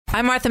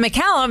I'm Martha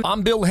McCallum.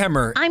 I'm Bill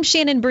Hemmer. I'm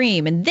Shannon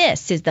Bream, and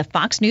this is the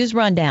Fox News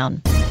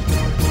Rundown.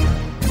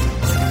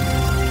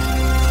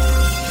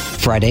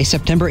 Friday,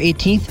 September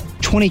 18th,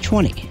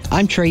 2020.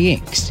 I'm Trey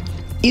Inks.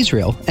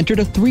 Israel entered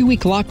a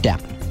 3-week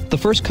lockdown, the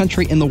first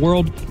country in the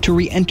world to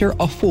re-enter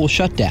a full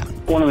shutdown.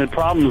 One of the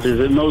problems is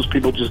that most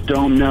people just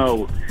don't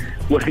know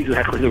what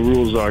exactly the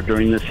rules are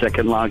during this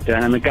second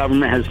lockdown, and the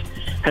government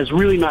has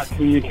really not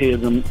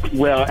communicated them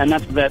well, and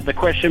that's the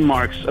question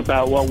marks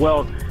about,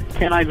 well,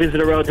 can I visit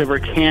a relative or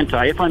can't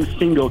I? If I'm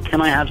single, can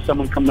I have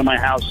someone come to my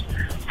house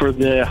for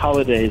the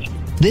holidays?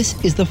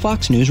 This is the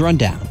Fox News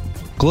Rundown.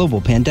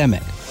 Global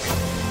pandemic.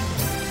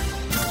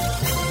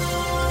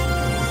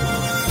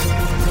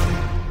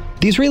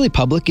 The Israeli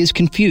public is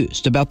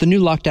confused about the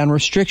new lockdown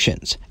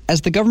restrictions,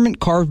 as the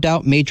government carved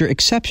out major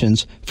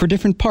exceptions for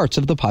different parts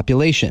of the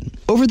population.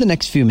 Over the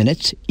next few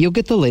minutes, you'll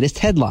get the latest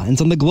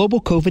headlines on the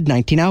global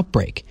COVID-19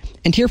 outbreak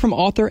and hear from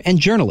author and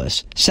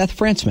journalist Seth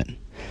Frantzman.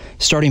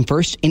 Starting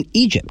first in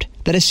Egypt,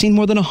 that has seen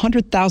more than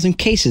 100,000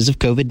 cases of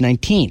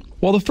COVID-19.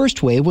 While the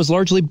first wave was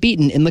largely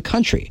beaten in the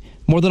country,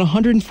 more than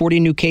 140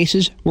 new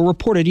cases were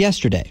reported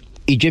yesterday.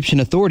 Egyptian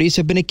authorities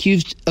have been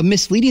accused of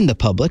misleading the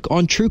public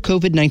on true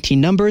COVID-19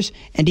 numbers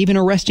and even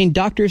arresting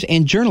doctors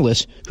and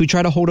journalists who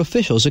try to hold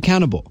officials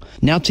accountable.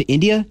 Now to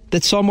India,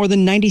 that saw more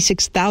than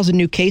 96,000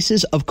 new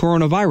cases of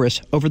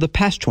coronavirus over the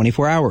past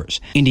 24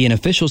 hours. Indian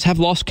officials have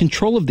lost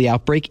control of the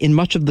outbreak in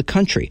much of the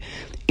country.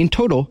 In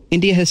total,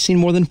 India has seen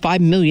more than 5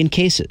 million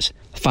cases.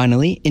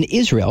 Finally, in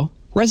Israel,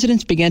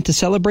 residents began to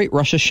celebrate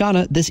Rosh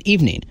Hashanah this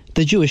evening,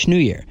 the Jewish New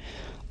Year.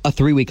 A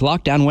 3-week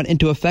lockdown went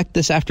into effect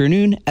this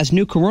afternoon as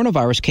new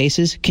coronavirus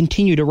cases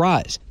continue to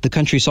rise. The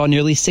country saw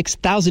nearly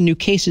 6,000 new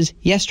cases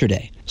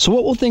yesterday. So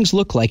what will things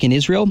look like in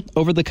Israel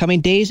over the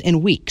coming days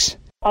and weeks?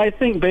 I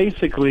think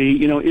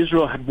basically,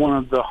 Israel had one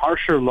of the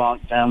harsher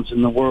lockdowns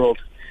in the world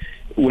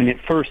when it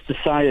first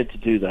decided to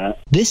do that.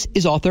 This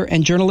is author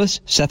and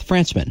journalist Seth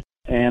Frantzman.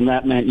 And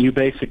that meant you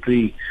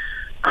basically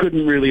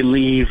couldn't really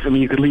leave. I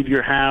mean, you could leave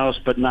your house,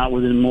 but not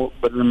within more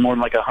than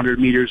like 100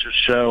 meters or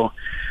so.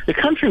 The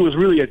country was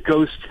really a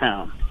ghost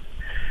town.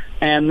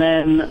 And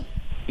then,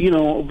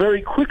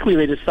 very quickly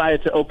they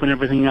decided to open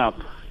everything up.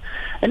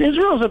 And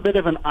Israel's a bit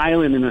of an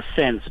island in a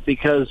sense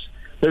because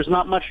there's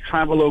not much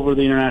travel over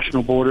the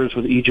international borders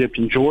with Egypt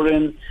and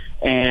Jordan,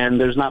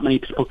 and there's not many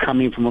people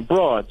coming from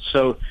abroad.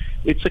 So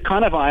it's a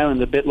kind of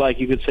island, a bit like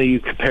you could say you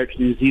compare it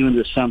to New Zealand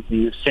or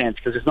something in a sense,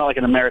 because it's not like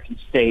an American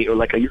state or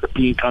like a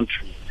European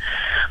country.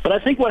 But I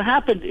think what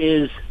happened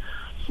is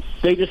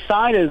they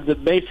decided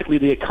that basically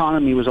the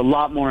economy was a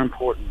lot more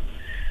important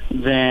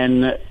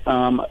than,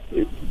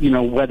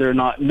 whether or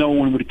not no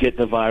one would get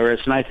the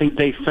virus. And I think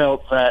they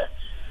felt that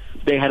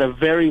they had a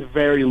very,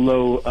 very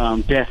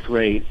low death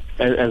rate,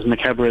 as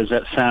macabre as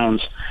that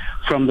sounds,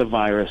 from the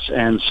virus.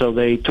 And so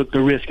they took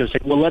the risk of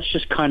saying, well, let's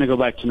just kind of go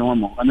back to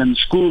normal. And then the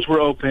schools were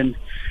open,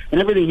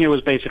 and everything here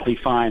was basically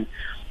fine.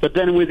 But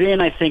then within,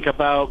 I think,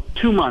 about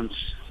 2 months'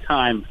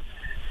 time,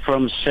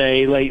 from,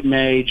 say, late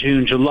May,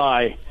 June,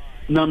 July,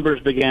 numbers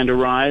began to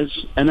rise,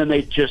 and then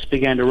they just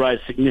began to rise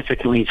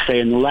significantly,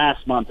 say, in the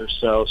last month or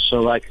so.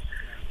 So, like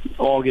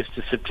August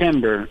to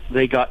September,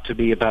 they got to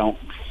be about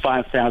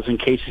 5,000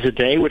 cases a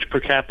day, which per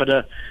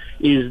capita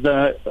is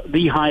the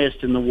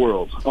highest in the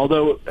world.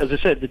 Although, as I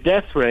said, the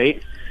death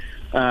rate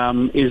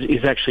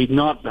is actually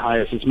not the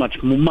highest. It's much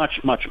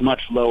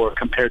lower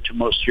compared to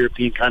most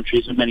European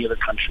countries and many other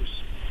countries.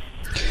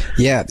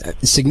 Yeah,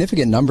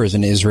 significant numbers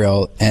in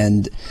Israel,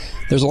 and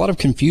there's a lot of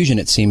confusion,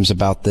 it seems,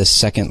 about this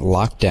second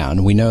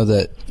lockdown. We know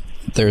that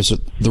there's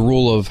the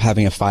rule of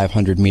having a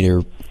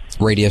 500-meter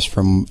radius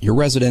from your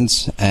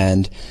residence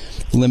and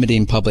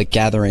limiting public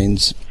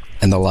gatherings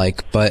and the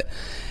like, but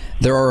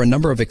there are a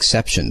number of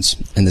exceptions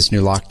in this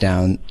new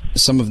lockdown,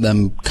 some of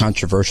them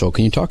controversial.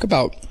 Can you talk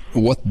about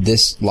what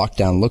this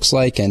lockdown looks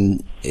like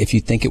and if you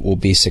think it will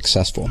be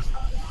successful?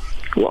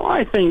 Well,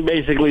 I think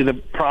basically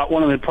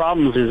one of the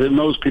problems is that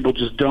most people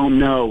just don't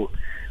know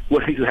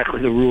what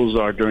exactly the rules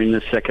are during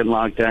this second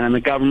lockdown, and the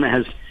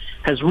government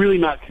has really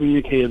not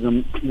communicated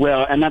them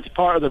well, and that's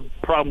part of the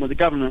problem with the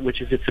government,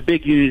 which is it's a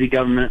big unity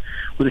government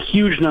with a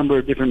huge number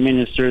of different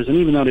ministers, and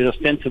even though it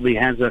ostensibly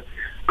has a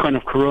kind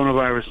of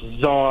coronavirus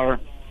czar,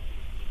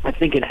 I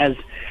think it has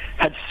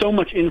had so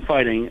much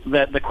infighting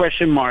that the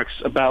question marks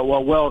about,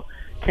 well,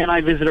 can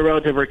I visit a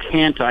relative or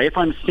can't I? If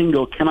I'm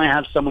single, can I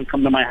have someone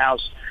come to my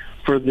house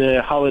for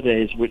the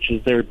holidays, which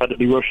is there about to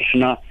be Rosh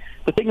Hashanah?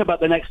 The thing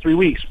about the next 3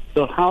 weeks,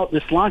 this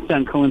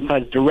lockdown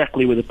coincides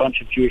directly with a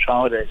bunch of Jewish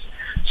holidays.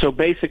 So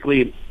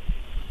basically,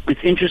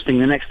 it's interesting,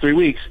 the next 3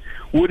 weeks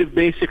would have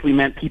basically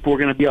meant people were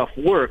going to be off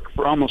work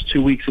for almost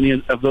 2 weeks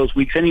of those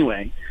weeks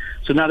anyway.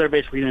 So now they're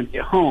basically going to be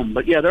at home.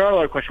 But yeah, there are a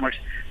lot of question marks.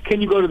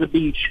 Can you go to the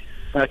beach?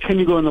 Can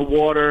you go in the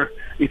water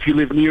if you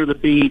live near the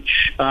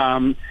beach?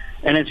 And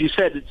as you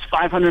said, it's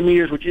 500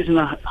 meters, which isn't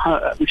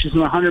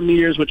 100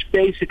 meters, which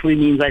basically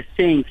means, I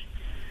think,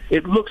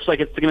 it looks like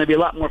it's going to be a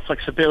lot more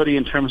flexibility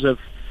in terms of,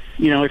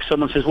 if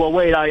someone says, well,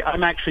 wait,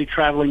 I'm actually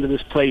traveling to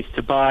this place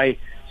to buy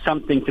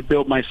something to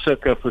build my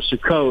sukkah for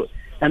Sukkot,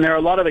 and there are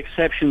a lot of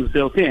exceptions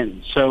built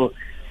in. So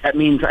That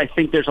means I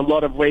think there's a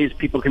lot of ways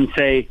people can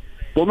say,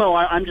 well, no,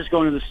 I'm just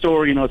going to the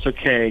store, it's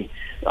okay.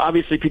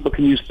 Obviously, people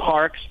can use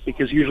parks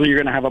because usually you're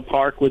going to have a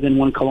park within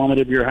 1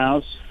 kilometer of your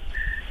house.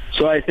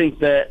 So I think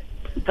that's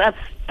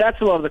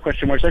a lot of the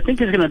question marks. I think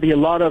there's going to be a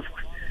lot of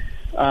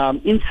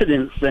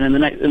incidents then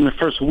in the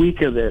first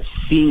week of this,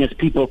 seeing as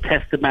people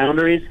test the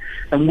boundaries,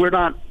 and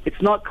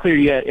it's not clear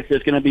yet if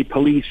there's going to be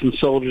police and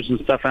soldiers and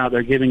stuff out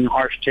there giving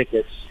harsh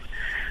tickets.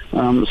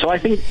 So I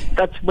think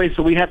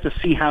so we have to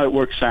see how it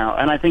works out.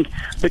 And I think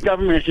the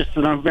government has just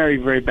done a very,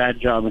 very bad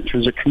job in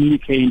terms of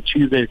communicating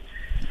to the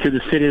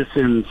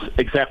citizens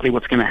exactly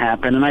what's going to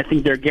happen. And I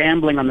think they're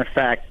gambling on the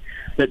fact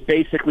that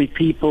basically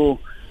people,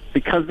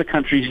 because the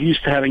country's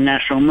used to having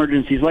national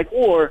emergencies like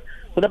war,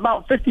 but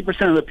about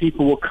 50% of the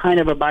people will kind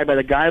of abide by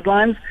the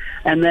guidelines,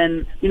 and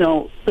then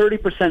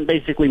 30%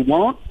 basically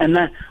won't. And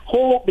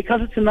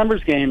because it's a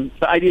numbers game,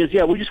 the idea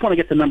is, we just want to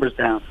get the numbers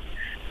down.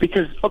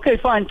 Because, okay,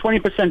 fine,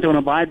 20% don't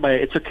abide by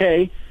it. It's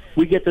okay.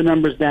 We get the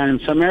numbers down in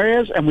some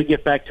areas, and we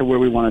get back to where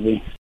we want to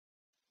be.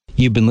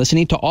 You've been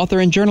listening to author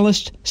and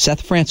journalist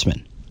Seth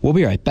Frantzman. We'll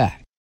be right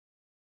back.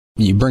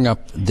 You bring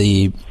up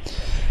the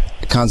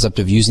concept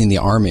of using the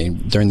army.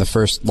 During the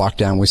first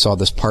lockdown, we saw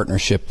this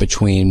partnership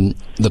between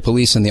the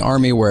police and the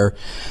army where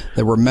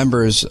there were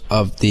members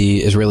of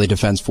the Israeli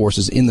Defense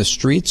Forces in the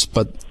streets,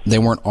 but they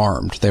weren't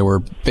armed. They were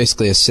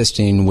basically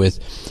assisting with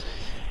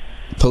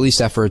police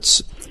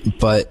efforts,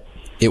 but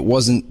it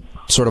wasn't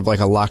sort of like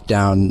a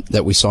lockdown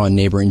that we saw in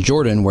neighboring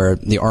Jordan where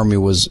the army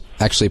was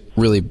actually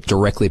really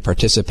directly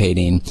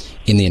participating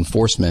in the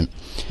enforcement.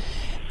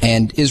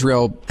 And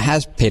Israel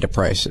has paid a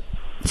price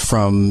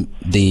from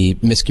the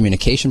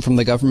miscommunication from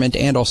the government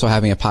and also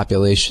having a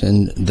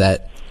population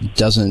that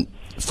doesn't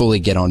fully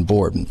get on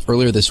board.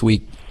 Earlier this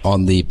week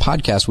on the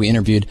podcast, we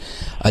interviewed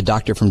a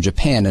doctor from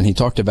Japan, and he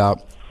talked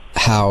about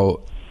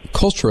how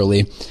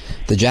culturally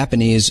the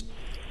Japanese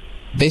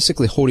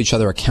basically hold each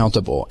other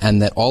accountable,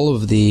 and that all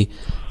of the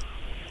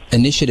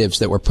initiatives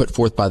that were put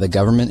forth by the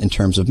government in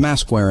terms of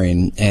mask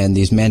wearing and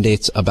these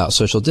mandates about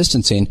social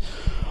distancing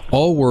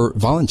all were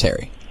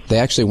voluntary. They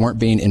actually weren't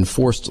being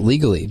enforced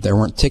legally. There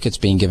weren't tickets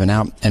being given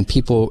out, and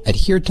people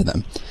adhered to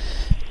them.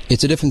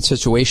 It's a different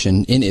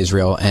situation in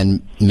Israel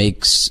and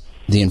makes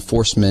the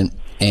enforcement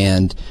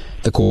and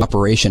the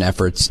cooperation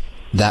efforts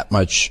that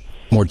much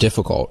more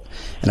difficult.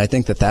 And I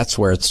think that that's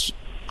where it's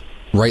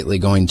rightly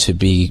going to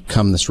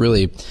become this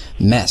really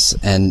mess.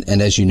 And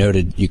as you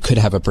noted, you could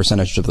have a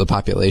percentage of the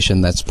population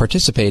that's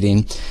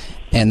participating,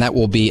 and that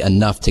will be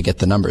enough to get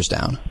the numbers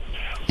down.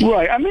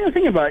 Right. I mean, the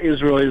thing about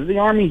Israel is the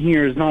army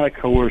here is not a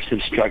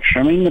coercive structure.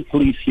 I mean, the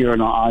police here are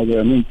not either.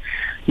 I mean,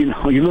 you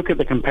look at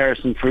the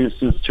comparison, for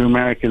instance, to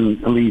American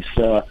police.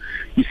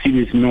 You see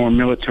these more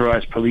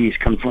militarized police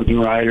confronting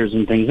rioters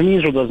and things. And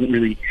Israel doesn't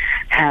really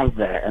have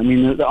that. I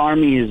mean, the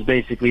army is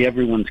basically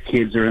everyone's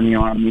kids are in the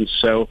army.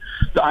 So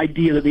the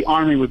idea that the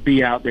army would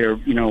be out there,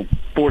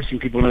 forcing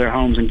people into their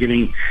homes and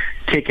giving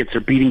tickets or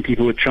beating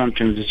people with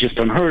truncheons is just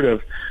unheard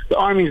of. The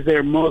army is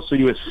there mostly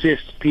to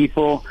assist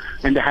people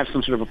and to have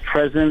some sort of a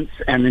presence.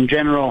 And in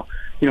general,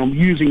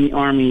 using the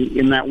army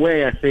in that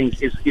way, I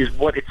think, is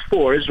what it's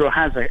for. Israel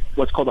has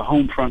what's called a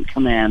home front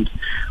command,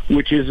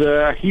 which is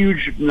a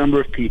huge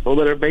number of people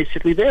that are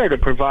basically there to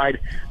provide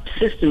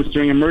assistance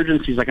during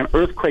emergencies like an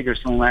earthquake or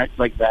something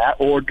like that,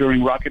 or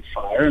during rocket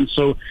fire. And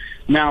so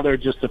now they're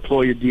just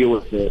deployed to deal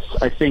with this.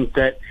 I think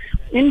that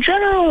in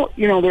general,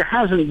 there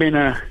hasn't been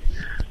a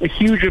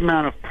huge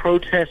amount of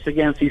protests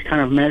against these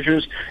kind of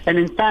measures. And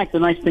in fact, the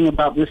nice thing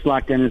about this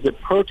lockdown is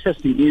that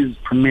protesting is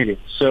permitted.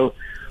 So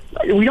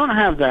we don't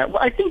have that.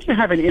 What I think you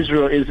have in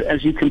Israel is,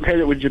 as you compare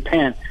it with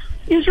Japan,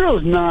 Israel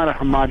is not a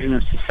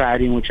homogenous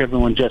society in which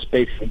everyone just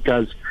basically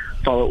does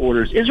follow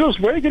orders. Israel is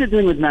very good at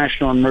dealing with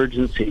national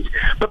emergencies,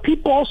 but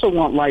people also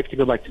want life to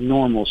go back to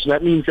normal. So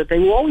that means that they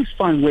will always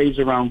find ways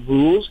around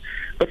rules.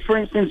 But for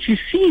instance, you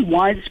see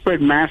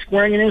widespread mask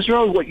wearing in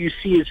Israel. What you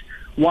see is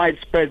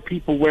widespread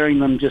people wearing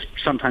them just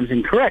sometimes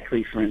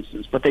incorrectly, for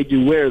instance, but they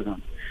do wear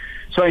them.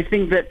 So I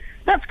think that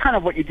that's kind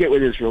of what you get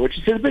with Israel, which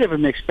is a bit of a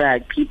mixed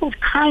bag. People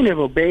kind of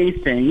obey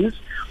things,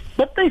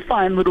 but they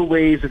find little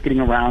ways of getting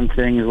around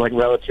things, like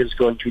relatives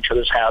going to each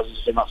other's houses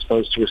they're not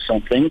supposed to or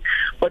something.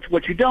 But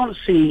what you don't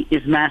see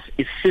is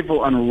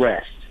civil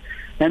unrest.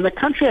 And the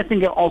country, I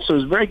think, also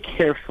is very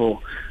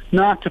careful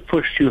not to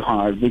push too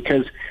hard,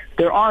 because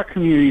there are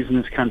communities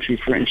in this country,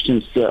 for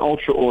instance, the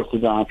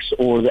ultra-Orthodox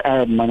or the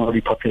Arab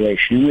minority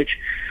population, in which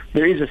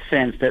there is a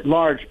sense that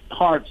large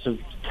parts of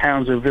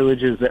towns or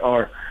villages that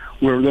are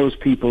where those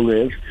people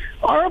live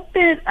are a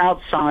bit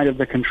outside of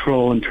the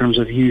control in terms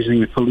of using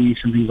the police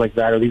and things like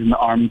that, or even the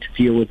army to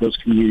deal with those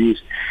communities.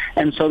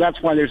 And so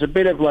that's why there's a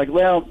bit of like,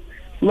 well,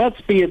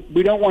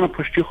 we don't want to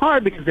push too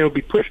hard because there will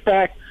be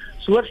pushback,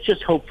 so let's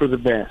just hope for the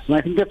best. And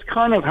I think that's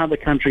kind of how the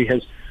country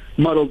has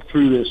muddled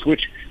through this,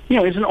 which,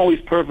 isn't always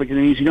perfect. It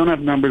means you don't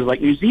have numbers like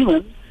New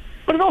Zealand,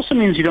 but it also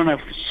means you don't have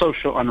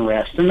social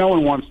unrest, and no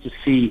one wants to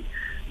see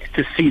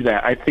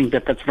that. I think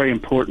that that's very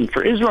important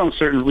for Israel and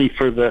certainly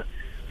for the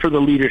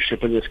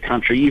leadership of this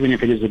country, even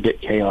if it is a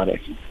bit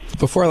chaotic.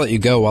 Before I let you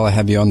go, while I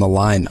have you on the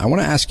line, I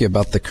want to ask you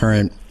about the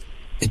current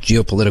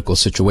geopolitical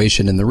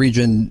situation in the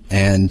region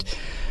and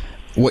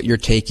what your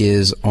take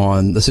is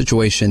on the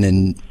situation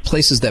in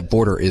places that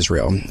border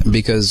Israel.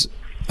 Because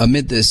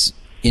amid this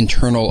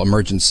internal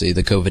emergency,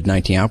 the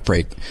COVID-19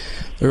 outbreak,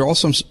 there are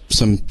also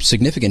some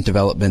significant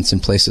developments in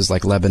places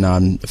like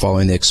Lebanon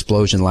following the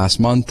explosion last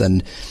month,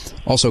 and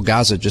also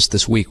Gaza just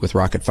this week with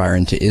rocket fire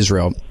into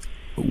Israel.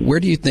 Where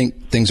do you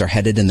think things are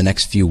headed in the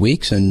next few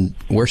weeks, and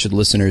where should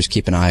listeners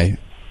keep an eye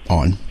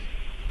on?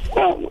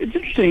 Well, it's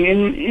interesting.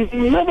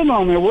 In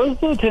Lebanon, there was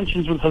the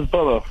tensions with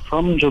Hezbollah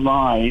from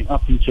July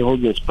up until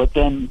August, but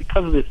then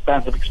because of this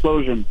massive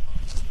explosion,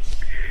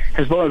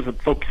 Hezbollah is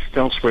focused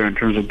elsewhere in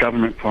terms of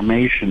government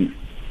formation.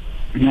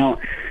 Now,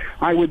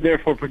 I would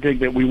therefore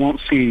predict that we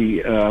won't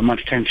see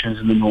much tensions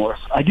in the north.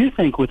 I do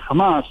think with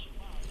Hamas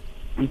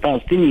and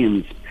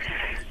Palestinians,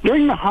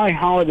 during the high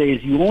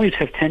holidays, you always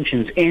have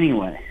tensions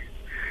anyway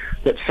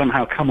that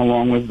somehow come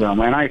along with them.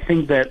 And I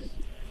think that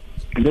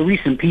the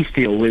recent peace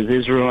deal with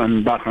Israel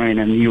and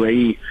Bahrain and the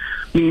UAE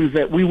means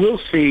that we will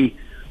see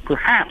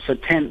perhaps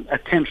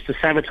attempts to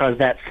sabotage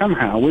that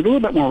somehow with a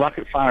little bit more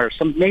rocket fire,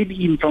 maybe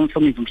even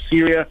something from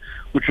Syria,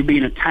 which would be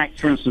an attack,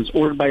 for instance,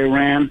 ordered by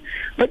Iran.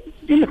 But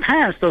in the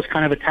past, those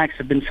kind of attacks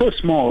have been so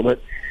small that,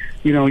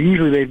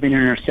 usually they've been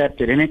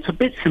intercepted, and it's a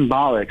bit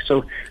symbolic.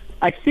 So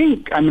I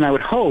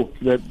would hope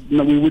that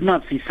we would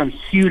not see some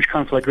huge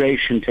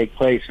conflagration take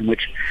place in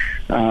which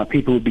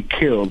people would be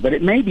killed. But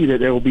it may be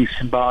that there will be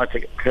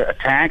symbolic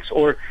attacks,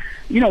 or,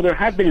 there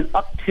have been an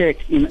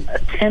uptick in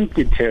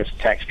attempted terrorist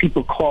attacks,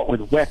 people caught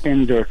with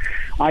weapons or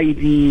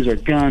IEDs or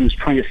guns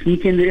trying to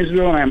sneak into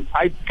Israel. And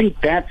I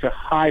think that's a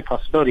high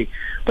possibility.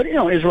 But,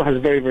 Israel has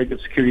very, very good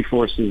security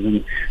forces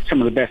and some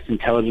of the best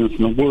intelligence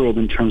in the world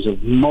in terms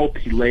of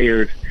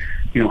multi-layered,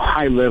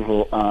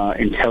 high-level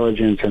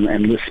intelligence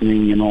and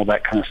listening and all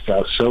that kind of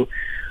stuff. So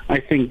I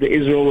think that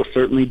Israel will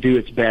certainly do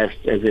its best,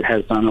 as it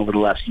has done over the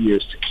last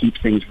years, to keep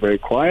things very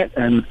quiet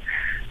and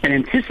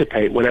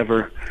anticipate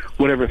whatever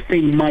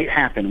thing might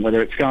happen,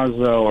 whether it's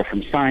Gaza or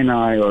from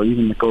Sinai or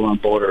even the Golan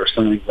border or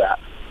something like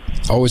that.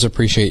 Always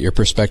appreciate your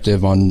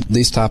perspective on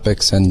these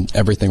topics and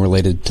everything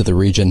related to the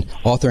region.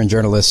 Author and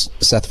journalist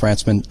Seth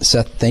Frantzman.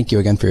 Seth, thank you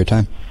again for your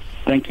time.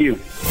 Thank you.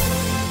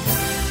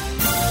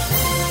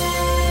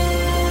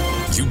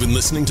 You've been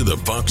listening to the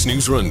Fox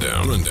News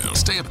Rundown.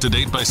 Stay up to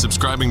date by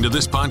subscribing to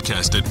this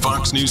podcast at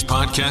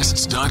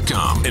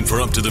foxnewspodcasts.com. And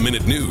for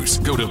up-to-the-minute news,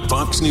 go to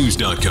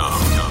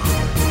foxnews.com.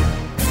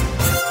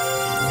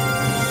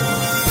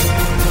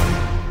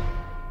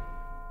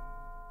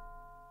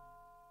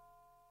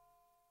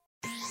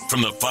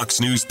 From the Fox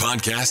News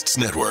Podcasts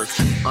Network.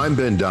 I'm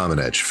Ben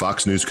Domenech,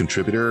 Fox News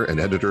contributor and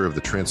editor of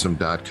the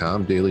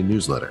Transom.com daily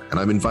newsletter, and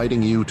I'm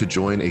inviting you to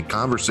join a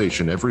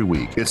conversation every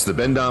week. It's the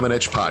Ben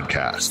Domenech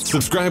Podcast.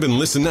 Subscribe and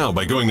listen now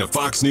by going to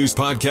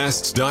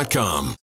foxnewspodcasts.com.